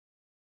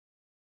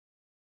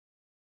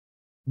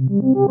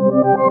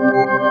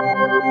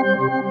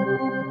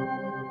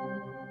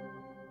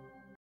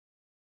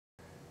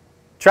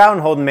Trout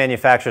and Holden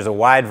manufactures a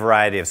wide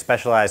variety of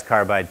specialized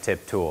carbide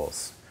tip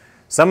tools.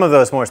 Some of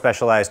those more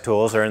specialized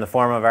tools are in the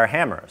form of our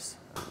hammers.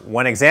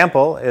 One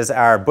example is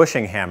our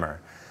bushing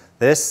hammer.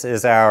 This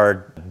is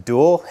our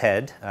dual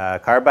head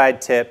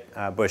carbide tip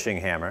bushing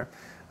hammer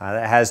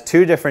that has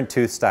two different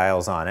tooth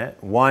styles on it,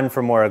 one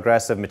for more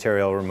aggressive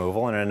material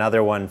removal and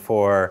another one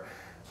for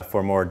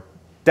more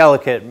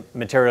delicate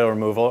material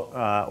removal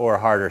or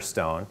harder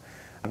stone.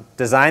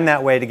 Designed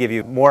that way to give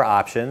you more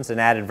options and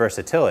added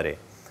versatility.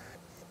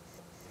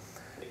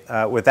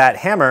 With that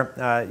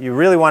hammer, you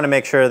really want to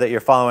make sure that you're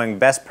following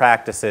best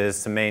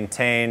practices to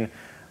maintain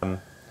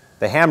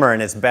the hammer in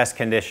its best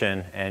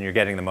condition and you're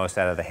getting the most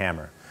out of the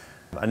hammer.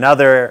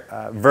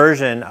 Another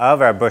version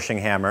of our bushing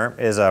hammer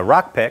is a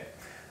rock pick,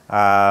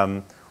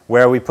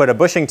 where we put a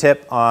bushing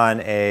tip on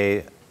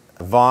a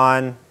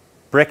Vaughan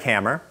brick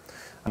hammer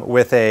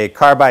with a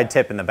carbide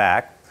tip in the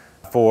back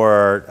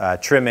for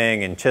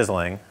trimming and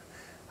chiseling.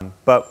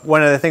 But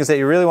one of the things that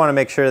you really want to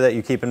make sure that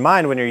you keep in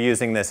mind when you're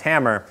using this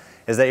hammer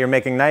is that you're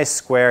making nice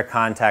square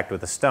contact with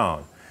the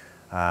stone.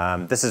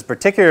 This is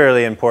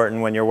particularly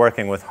important when you're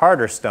working with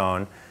harder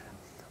stone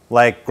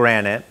like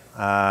granite,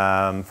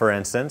 for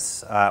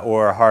instance,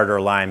 or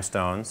harder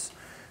limestones.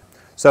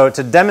 So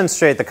to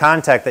demonstrate the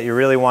contact that you're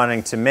really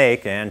wanting to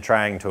make and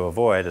trying to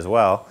avoid as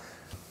well,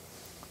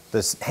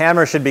 this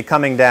hammer should be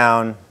coming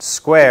down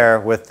square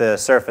with the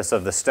surface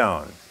of the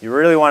stone. You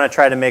really want to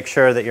try to make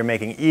sure that you're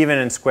making even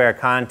and square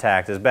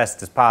contact as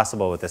best as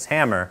possible with this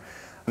hammer.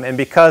 And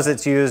because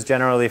it's used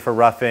generally for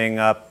roughing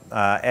up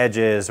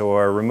edges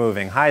or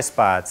removing high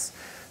spots,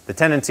 the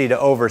tendency to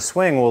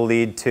overswing will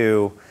lead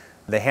to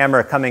the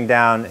hammer coming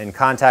down in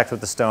contact with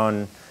the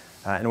stone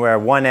and where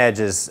one edge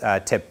is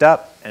tipped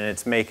up and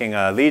it's making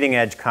a leading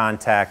edge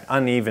contact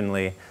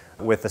unevenly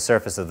with the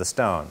surface of the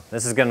stone.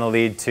 This is going to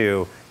lead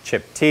to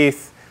chipped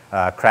teeth,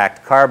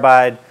 cracked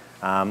carbide,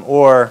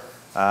 or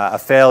a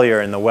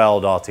failure in the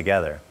weld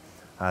altogether.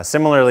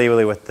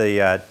 Similarly with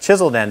the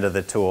chiseled end of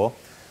the tool,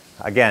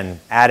 again,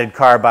 added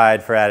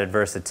carbide for added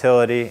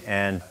versatility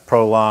and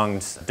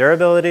prolonged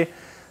durability,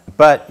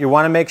 but you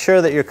want to make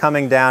sure that you're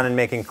coming down and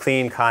making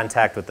clean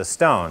contact with the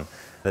stone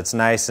that's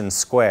nice and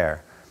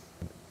square.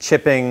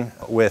 Chipping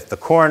with the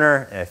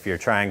corner, if you're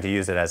trying to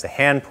use it as a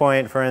hand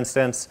point, for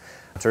instance,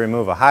 to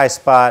remove a high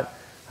spot,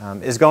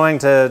 is going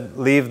to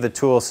leave the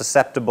tool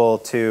susceptible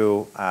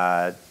to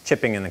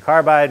chipping in the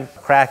carbide,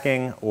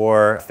 cracking,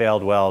 or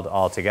failed weld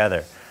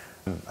altogether.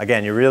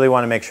 Again, you really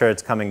want to make sure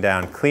it's coming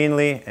down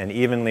cleanly and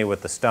evenly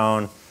with the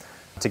stone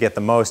to get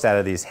the most out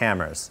of these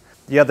hammers.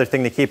 The other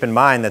thing to keep in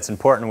mind that's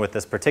important with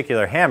this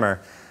particular hammer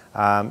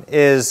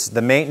is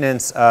the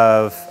maintenance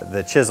of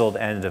the chiseled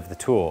end of the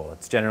tool.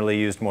 It's generally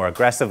used more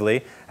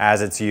aggressively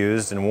as it's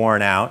used and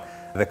worn out.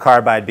 The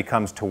carbide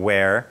becomes to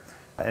wear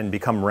and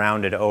become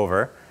rounded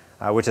over,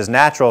 which is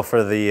natural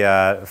for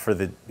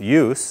the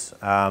use,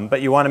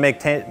 but you want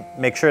to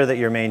make sure that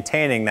you're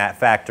maintaining that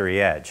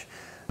factory edge.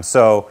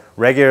 So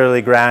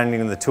regularly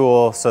grinding the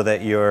tool so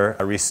that you're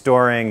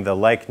restoring the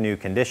like-new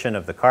condition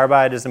of the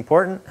carbide is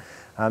important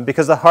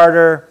because the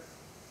harder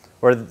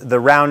or the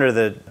rounder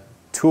the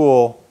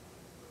tool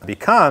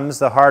becomes,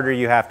 the harder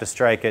you have to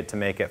strike it to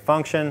make it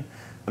function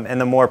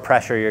and the more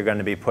pressure you're going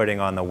to be putting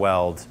on the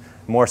weld,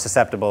 more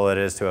susceptible it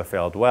is to a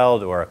failed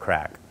weld or a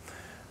crack.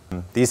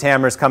 These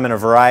hammers come in a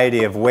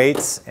variety of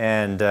weights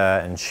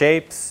and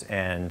shapes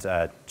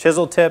and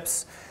chisel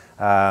tips.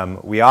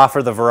 We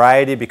offer the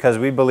variety because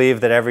we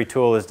believe that every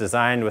tool is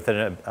designed with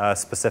a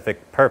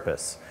specific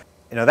purpose.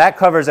 That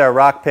covers our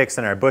rock picks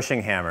and our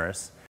bushing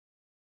hammers.